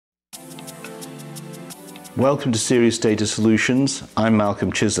Welcome to Serious Data Solutions. I'm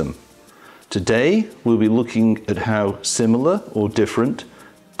Malcolm Chisholm. Today we'll be looking at how similar or different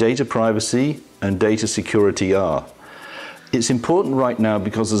data privacy and data security are. It's important right now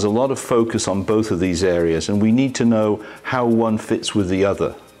because there's a lot of focus on both of these areas and we need to know how one fits with the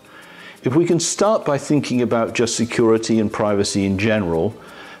other. If we can start by thinking about just security and privacy in general,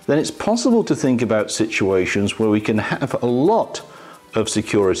 then it's possible to think about situations where we can have a lot of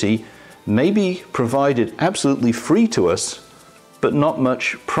security, maybe provided absolutely free to us, but not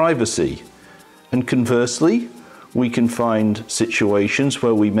much privacy. And conversely, we can find situations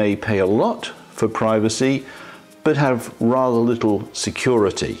where we may pay a lot for privacy, but have rather little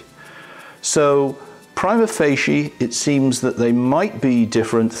security. So, prima facie, it seems that they might be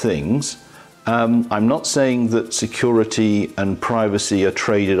different things. I'm not saying that security and privacy are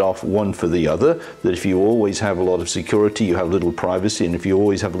traded off one for the other, that if you always have a lot of security, you have little privacy, and if you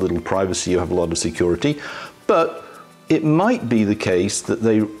always have a little privacy, you have a lot of security. But it might be the case that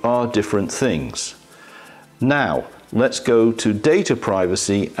they are different things. Now, let's go to data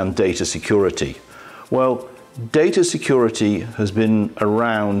privacy and data security. Well, data security has been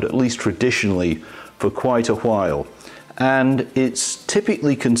around, at least traditionally, for quite a while. And it's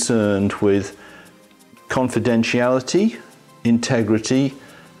typically concerned with confidentiality, integrity,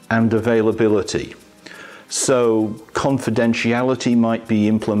 and availability. So confidentiality might be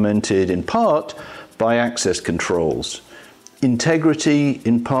implemented in part by access controls. Integrity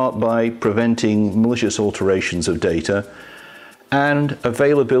in part by preventing malicious alterations of data, and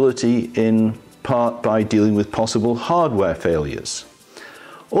availability in part by dealing with possible hardware failures.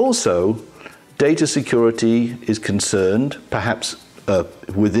 Also, data security is concerned, perhaps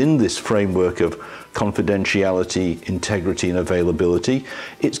within this framework of confidentiality, integrity, and availability,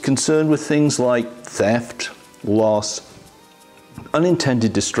 it's concerned with things like theft, loss,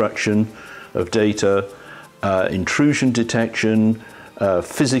 unintended destruction of data, intrusion detection,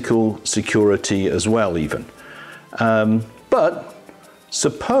 physical security as well even. But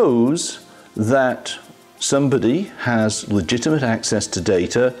suppose that somebody has legitimate access to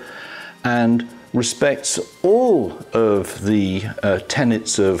data and respects all of the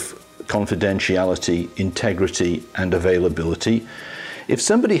tenets of confidentiality, integrity, and availability. If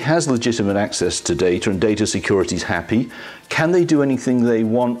somebody has legitimate access to data and data security is happy, can they do anything they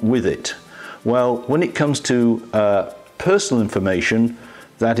want with it? Well, when it comes to personal information,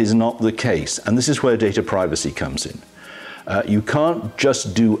 that is not the case, and this is where data privacy comes in. You can't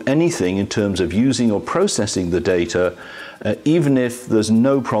just do anything in terms of using or processing the data, even if there's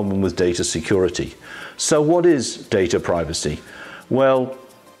no problem with data security. So what is data privacy? Well,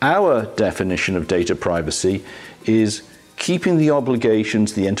 our definition of data privacy is keeping the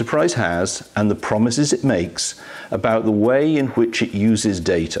obligations the enterprise has and the promises it makes about the way in which it uses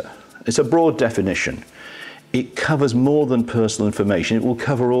data. It's a broad definition. It covers more than personal information. It will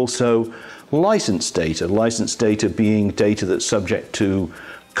cover also licensed data being data that's subject to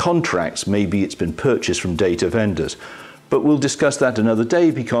contracts. Maybe it's been purchased from data vendors. But we'll discuss that another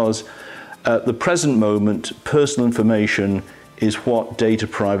day because at the present moment, personal information is what data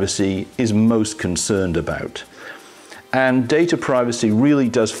privacy is most concerned about. And data privacy really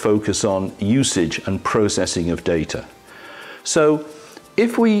does focus on usage and processing of data. So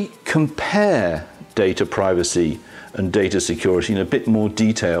if we compare data privacy and data security in a bit more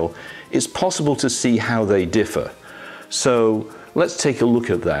detail, it's possible to see how they differ. So let's take a look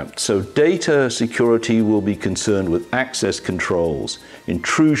at that. So data security will be concerned with access controls,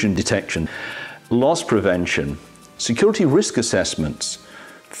 intrusion detection, loss prevention, security risk assessments,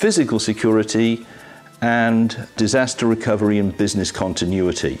 physical security, and disaster recovery and business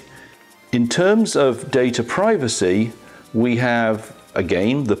continuity. In terms of data privacy, we have,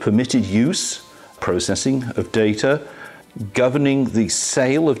 again, the permitted use, processing of data, governing the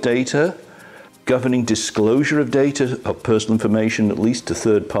sale of data, governing disclosure of data, of personal information, at least to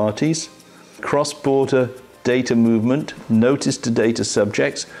third parties, cross-border data movement, notice to data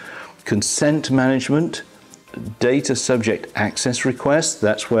subjects, consent management, data subject access requests.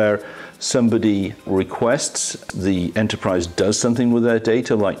 That's where somebody requests the enterprise does something with their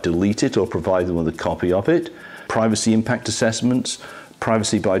data, like delete it or provide them with a copy of it. Privacy impact assessments,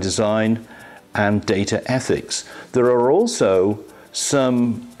 privacy by design, and data ethics. There are also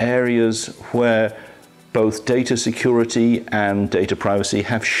some areas where both data security and data privacy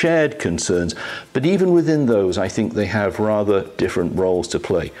have shared concerns, but even within those, I think they have rather different roles to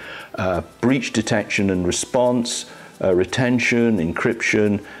play. Breach detection and response, retention,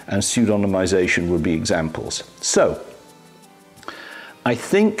 encryption, and pseudonymization would be examples. So, I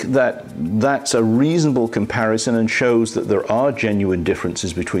think that that's a reasonable comparison and shows that there are genuine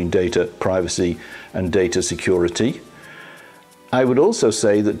differences between data privacy and data security. I would also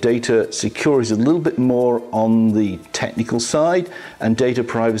say that data security is a little bit more on the technical side and data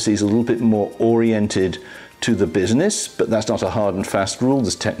privacy is a little bit more oriented to the business, but that's not a hard and fast rule.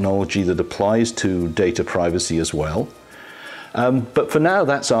 There's technology that applies to data privacy as well. But for now,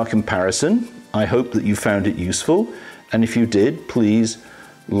 that's our comparison. I hope that you found it useful. And if you did, please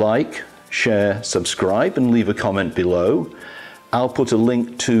like, share, subscribe, and leave a comment below. I'll put a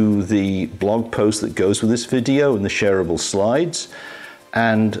link to the blog post that goes with this video and the shareable slides.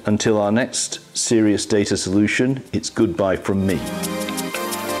 And until our next serious data solution, it's goodbye from me.